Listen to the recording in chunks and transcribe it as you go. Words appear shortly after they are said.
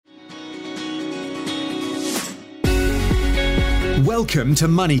Welcome to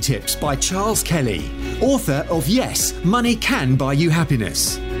Money Tips by Charles Kelly, author of Yes, Money Can Buy You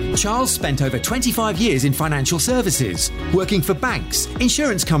Happiness. Charles spent over 25 years in financial services, working for banks,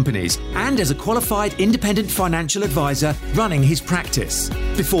 insurance companies, and as a qualified independent financial advisor running his practice,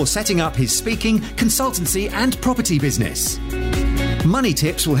 before setting up his speaking, consultancy, and property business. Money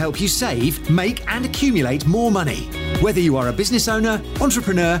Tips will help you save, make, and accumulate more money, whether you are a business owner,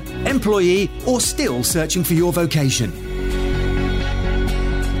 entrepreneur, employee, or still searching for your vocation.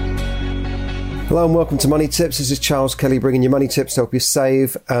 Hello and welcome to Money Tips. This is Charles Kelly bringing you money tips to help you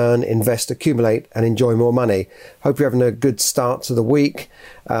save, earn, invest, accumulate and enjoy more money. Hope you're having a good start to the week.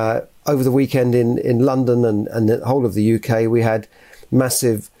 Over the weekend in London and the whole of the UK, we had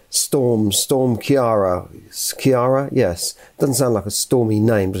massive Storm Ciara. Ciara? Yes. Doesn't sound like a stormy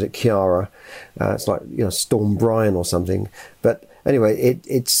name, does it? Ciara. It's like, Storm Brian or something. But anyway,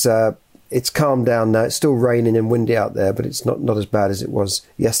 it's calmed down now. It's still raining and windy out there, but it's not as bad as it was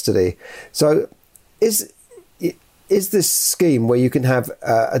yesterday. So is this scheme where you can have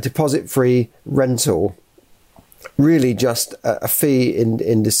a deposit-free rental really just a fee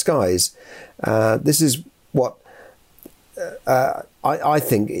in disguise? This is what I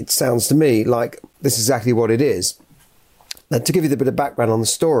think it sounds to me like this is exactly what it is. Now, to give you a bit of background on the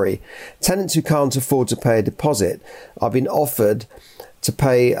story, tenants who can't afford to pay a deposit are being offered to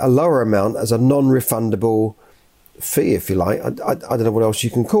pay a lower amount as a non-refundable fee, if you like. I don't know what else you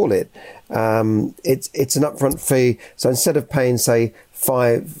can call it. It's an upfront fee. So instead of paying, say,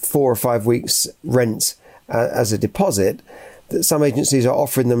 4 or 5 weeks rent as a deposit, that some agencies are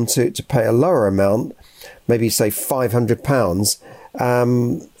offering them to pay a lower amount, maybe say £500,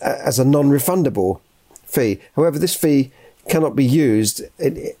 as a non-refundable fee. However, this fee cannot be used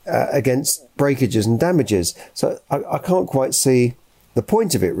against breakages and damages. So I can't quite see the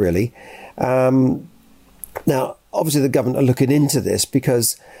point of it, really. Now, obviously, the government are looking into this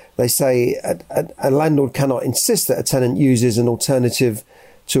because they say a landlord cannot insist that a tenant uses an alternative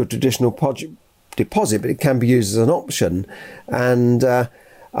to a traditional deposit, but it can be used as an option. And but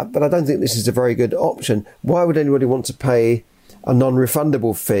I don't think this is a very good option. Why would anybody want to pay a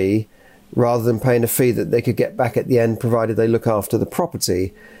non-refundable fee rather than paying a fee that they could get back at the end, provided they look after the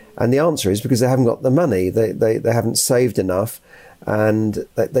property? And the answer is because they haven't got the money. They haven't saved enough, and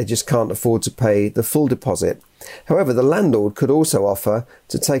they just can't afford to pay the full deposit. However, the landlord could also offer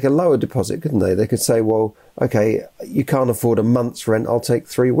to take a lower deposit, couldn't they? They could say, well, okay, you can't afford a month's rent, I'll take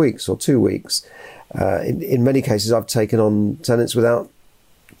 3 weeks or 2 weeks. In many cases, I've taken on tenants without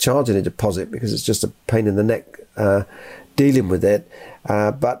charging a deposit because it's just a pain in the neck dealing with it.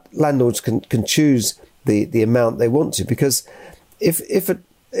 But landlords can choose the amount they want to, because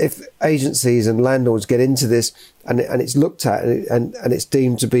if agencies and landlords get into this and it's looked at and it's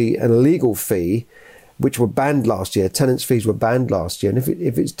deemed to be an illegal fee, which were banned last year, tenants' fees were banned last year, and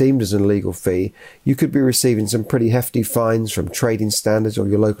if it's deemed as an illegal fee, you could be receiving some pretty hefty fines from trading standards or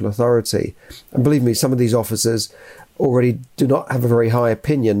your local authority. And believe me, some of these officers already do not have a very high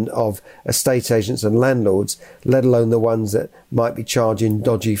opinion of estate agents and landlords, let alone the ones that might be charging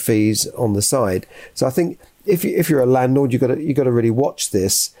dodgy fees on the side. So I think if you're a landlord, you've got to really watch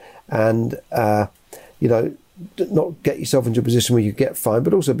this and not get yourself into a position where you get fined,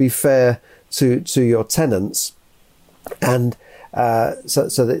 but also be fair to your tenants, and so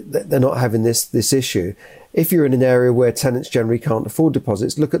that they're not having this issue. If you're in an area where tenants generally can't afford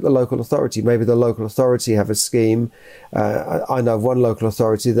deposits, look at the local authority. Maybe the local authority have a scheme. I know of one local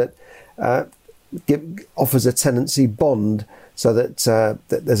authority that offers a tenancy bond, so that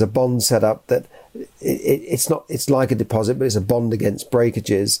there's a bond set up that it's like a deposit, but it's a bond against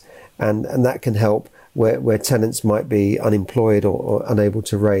breakages, and that can help where tenants might be unemployed or unable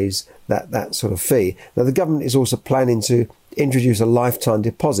to raise that sort of fee. Now, the government is also planning to introduce a lifetime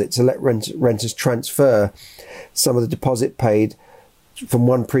deposit to let renters transfer some of the deposit paid from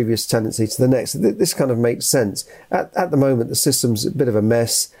one previous tenancy to the next. This kind of makes sense. At the moment, the system's a bit of a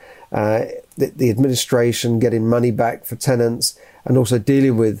mess. The administration getting money back for tenants and also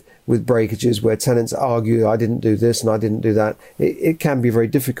dealing with breakages where tenants argue, I didn't do this and I didn't do that. It can be very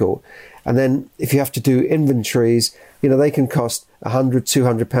difficult. And then if you have to do inventories, they can cost £100,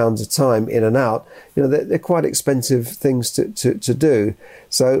 £200 a time in and out. They're quite expensive things to do.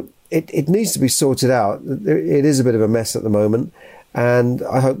 So it needs to be sorted out. It is a bit of a mess at the moment, and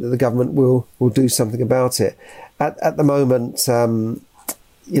I hope that the government will do something about it. At the moment,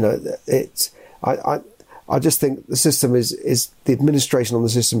 I just think the system is the administration on the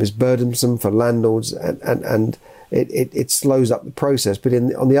system is burdensome for landlords and it slows up the process. But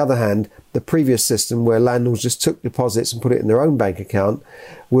on the other hand, the previous system where landlords just took deposits and put it in their own bank account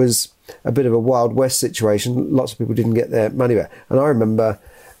was a bit of a Wild West situation. Lots of people didn't get their money back. And I remember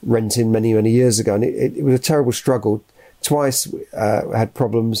renting many, many years ago, and it was a terrible struggle. Twice I had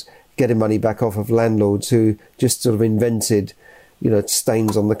problems getting money back off of landlords who just sort of invented,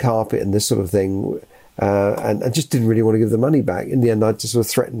 stains on the carpet and this sort of thing. And just didn't really want to give the money back. In the end, I had to sort of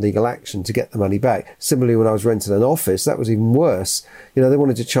threaten legal action to get the money back. Similarly, when I was renting an office, that was even worse. They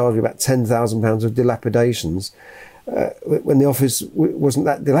wanted to charge me about £10,000 of dilapidations when the office wasn't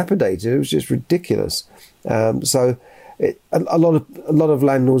that dilapidated. It was just ridiculous. So a lot of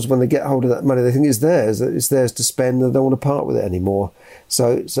landlords, when they get hold of that money, they think it's theirs to spend, and they don't want to part with it anymore.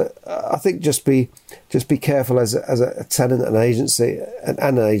 So I think just be careful as a tenant and an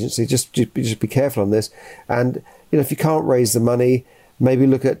agency. Just be careful on this. And if you can't raise the money, maybe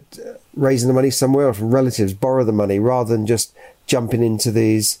look at raising the money somewhere else from relatives. Borrow the money rather than just jumping into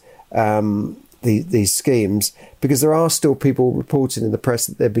these schemes, because there are still people reporting in the press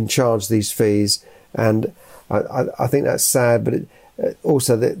that they've been charged these fees, and I think that's sad. But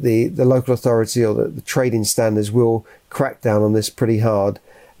also the local authority or the trading standards will crack down on this pretty hard,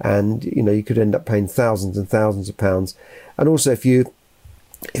 and you could end up paying thousands and thousands of pounds. And also if you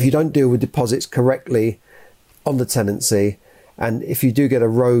don't deal with deposits correctly on the tenancy, and if you do get a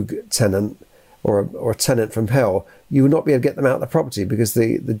rogue tenant or a tenant from hell, you will not be able to get them out of the property, because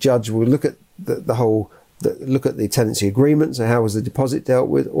the judge will look at look at the tenancy agreement. So how was the deposit dealt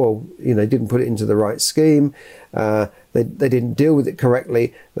with? Well, didn't put it into the right scheme. They didn't deal with it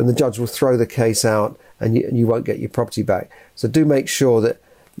correctly. Then the judge will throw the case out, and you won't get your property back. So do make sure that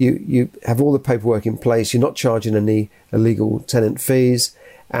you have all the paperwork in place. You're not charging any illegal tenant fees,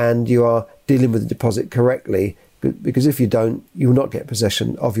 and you are dealing with the deposit correctly. Because if you don't, you will not get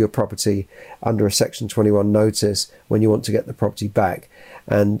possession of your property under a Section 21 notice when you want to get the property back.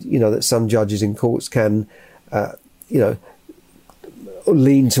 And that some judges in courts can,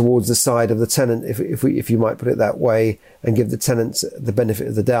 lean towards the side of the tenant, if you might put it that way, and give the tenants the benefit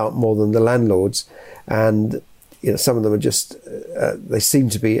of the doubt more than the landlords. And some of them are just they seem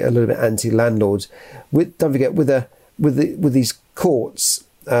to be a little bit anti-landlords. Don't forget with these courts.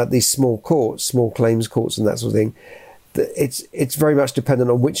 These small courts, small claims courts and that sort of thing, it's very much dependent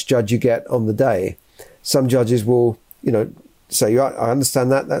on which judge you get on the day. Some judges will, say, I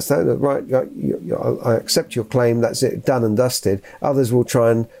understand that, that's that, right, I accept your claim, that's it, done and dusted. Others will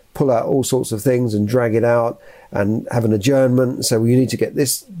try and pull out all sorts of things and drag it out and have an adjournment and say, well, you need to get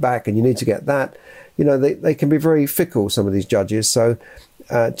this back and you need to get that. They can be very fickle, some of these judges. So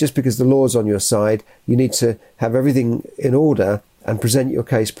just because the law's on your side, you need to have everything in order and present your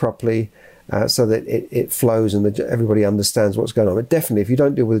case properly, so that it flows and everybody understands what's going on. But definitely, if you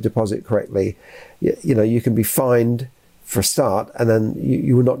don't deal with the deposit correctly, you can be fined for a start, and then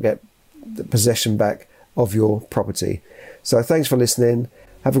you will not get the possession back of your property. So thanks for listening.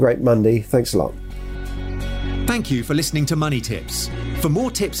 Have a great Monday. Thanks a lot. Thank you for listening to Money Tips. For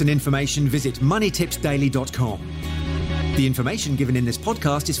more tips and information, visit moneytipsdaily.com. The information given in this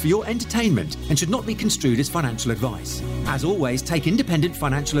podcast is for your entertainment and should not be construed as financial advice. As always, take independent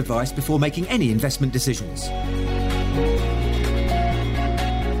financial advice before making any investment decisions.